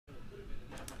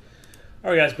All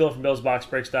right, guys, Bill from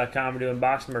BillsBoxBreaks.com. We're doing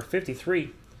box number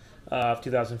 53 of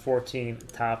 2014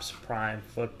 Topps Prime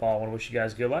Football. I want to wish you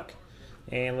guys good luck.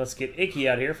 And let's get Icky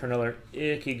out here for another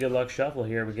Icky Good Luck Shuffle.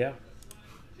 Here we go.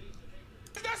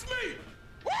 That's me!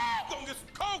 Woo! Gonna get some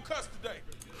cold cuts today.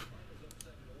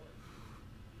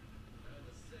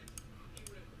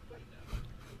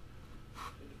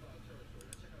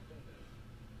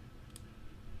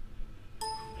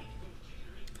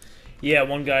 Yeah,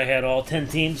 one guy had all 10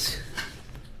 teams.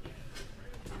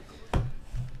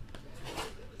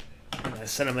 I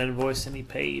sent him an invoice and he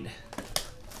paid.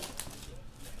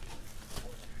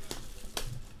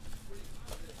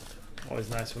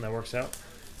 Always nice when that works out.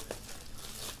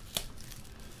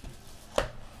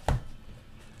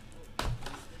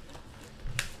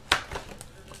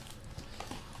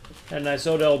 Had a nice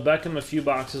Odell Beckham a few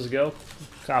boxes ago.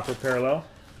 Copper parallel.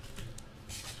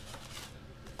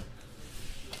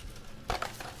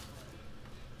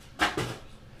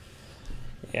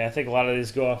 Yeah, I think a lot of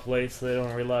these go off late, so they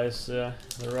don't realize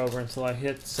they're over until I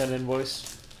hit send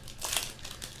invoice.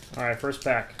 All right, first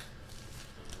pack.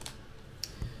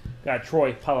 Got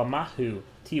Troy Polamalu,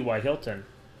 T.Y. Hilton,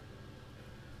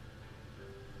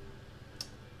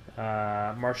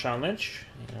 Marshawn Lynch.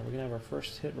 And we're gonna have our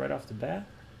first hit right off the bat.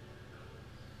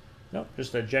 Nope,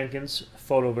 just a Jenkins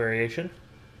photo variation.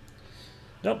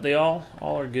 Nope, they all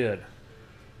are good.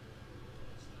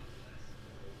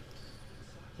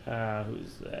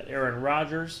 Who's that? Aaron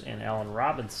Rodgers and Allen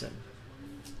Robinson.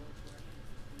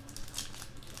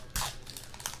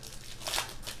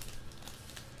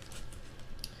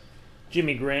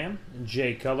 Jimmy Graham and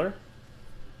Jay Cutler.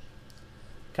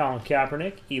 Colin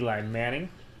Kaepernick, Eli Manning,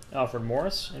 Alfred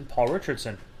Morris, and Paul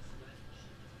Richardson.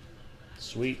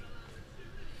 Sweet.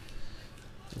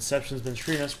 Inception's been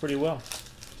treating us pretty well.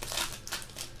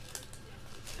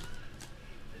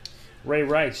 Ray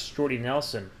Rice, Jordy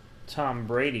Nelson, Tom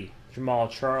Brady, Jamal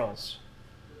Charles,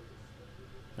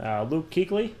 Luke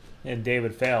Kuechly, and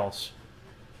David Fales.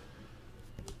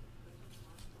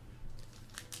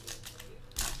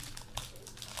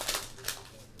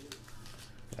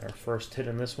 Our first hit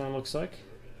in this one, looks like.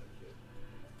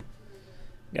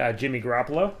 Got Jimmy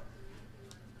Garoppolo,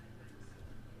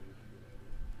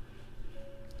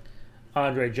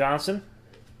 Andre Johnson,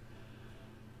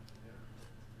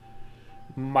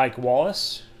 Mike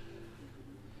Wallace.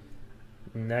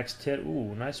 Next hit,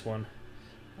 ooh, nice one.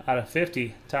 Out of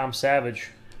 50, Tom Savage.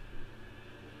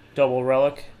 Double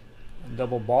relic,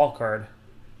 double ball card.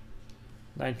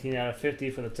 19 out of 50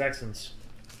 for the Texans.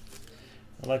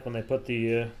 I like when they put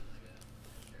the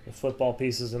football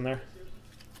pieces in there.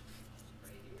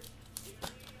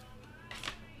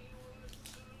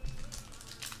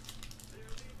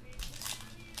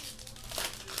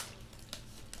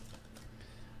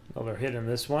 Another hit in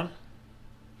this one.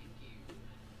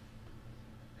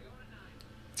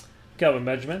 Kelvin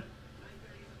Benjamin,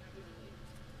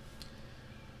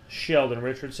 Sheldon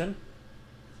Richardson,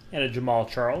 and a Jamal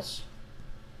Charles.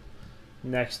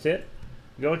 Next hit,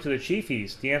 going to the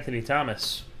Chiefies, DeAnthony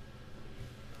Thomas.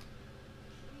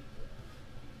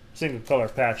 Single color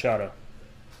patch auto.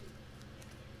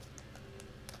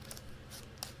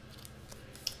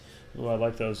 Oh, I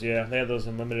like those. Yeah, they had those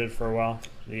unlimited for a while.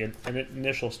 The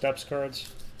initial steps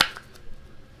cards.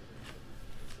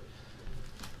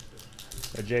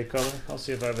 A Jay Cutler. I'll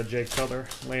see if I have a Jay Cutler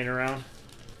laying around.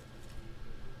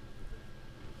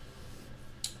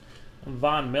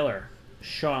 Von Miller,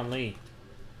 Sean Lee,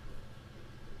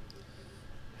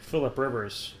 Phillip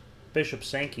Rivers, Bishop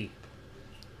Sankey.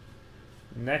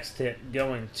 Next hit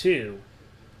going to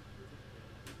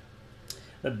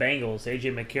the Bengals,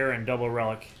 AJ McCarron, double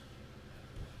relic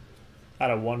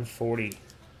out of 140.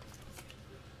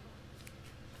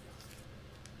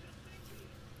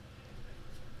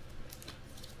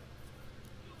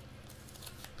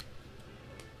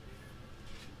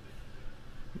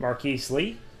 Marquise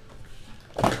Lee.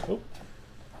 Oh,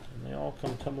 and they all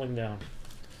come tumbling down.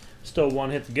 Still one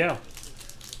hit to go.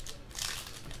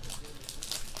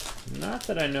 Not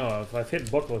that I know of. I've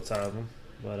hit booklets out of them,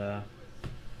 but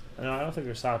no, I don't think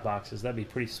they're hot boxes. That'd be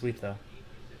pretty sweet though.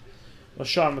 Well,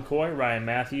 Sean McCoy, Ryan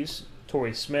Matthews,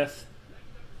 Torrey Smith,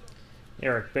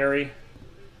 Eric Berry.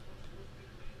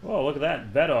 Oh, look at that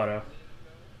vet auto.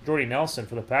 Jordy Nelson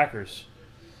for the Packers.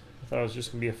 I thought it was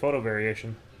just gonna be a photo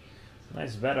variation.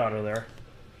 Nice vet auto there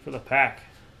for the pack.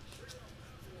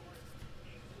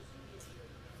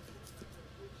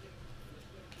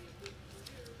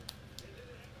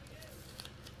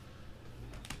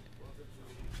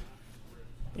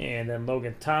 And then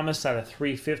Logan Thomas out of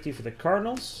 350 for the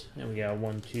Cardinals. And we got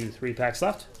 1, 2, 3 packs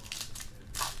left.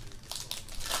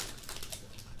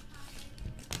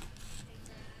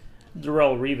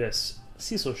 Darrell Revis,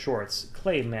 Cecil Shorts,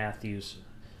 Clay Matthews,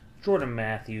 Jordan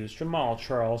Matthews, Jamal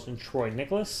Charles, and Troy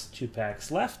Nicholas. 2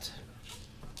 packs left.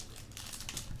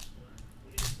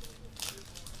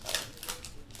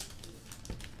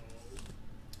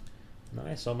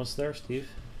 Nice, almost there, Steve.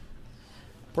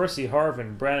 Percy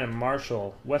Harvin, Brandon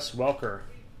Marshall, Wes Welker,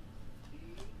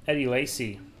 Eddie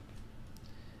Lacy,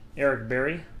 Eric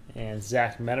Berry, and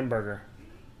Zach Mettenberger.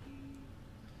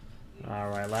 All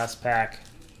right, last pack.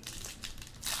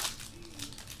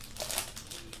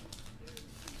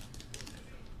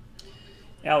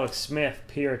 Alex Smith,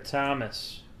 Pierre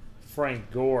Thomas,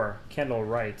 Frank Gore, Kendall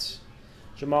Wright,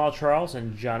 Jamal Charles,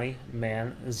 and Johnny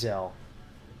Manziel.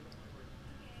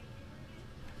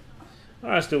 All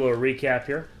right, let's do a little recap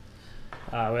here.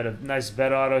 We had a nice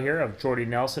vet auto here of Jordy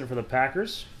Nelson for the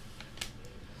Packers.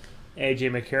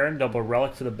 A.J. McCarron, double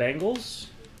relic for the Bengals.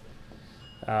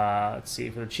 Let's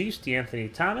see, for the Chiefs, D'Anthony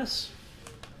Thomas.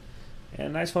 And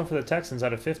a nice one for the Texans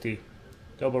out of 50.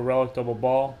 Double relic, double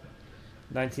ball.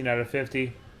 19 out of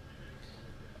 50.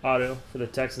 Auto for the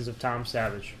Texans of Tom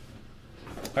Savage.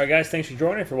 All right, guys, thanks for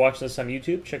joining. If you're watching this on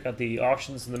YouTube, check out the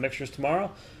auctions and the mixtures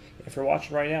tomorrow. If you're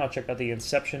watching right now, check out the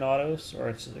Inception autos or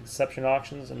Inception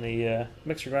auctions and the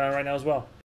mixer going on right now as well.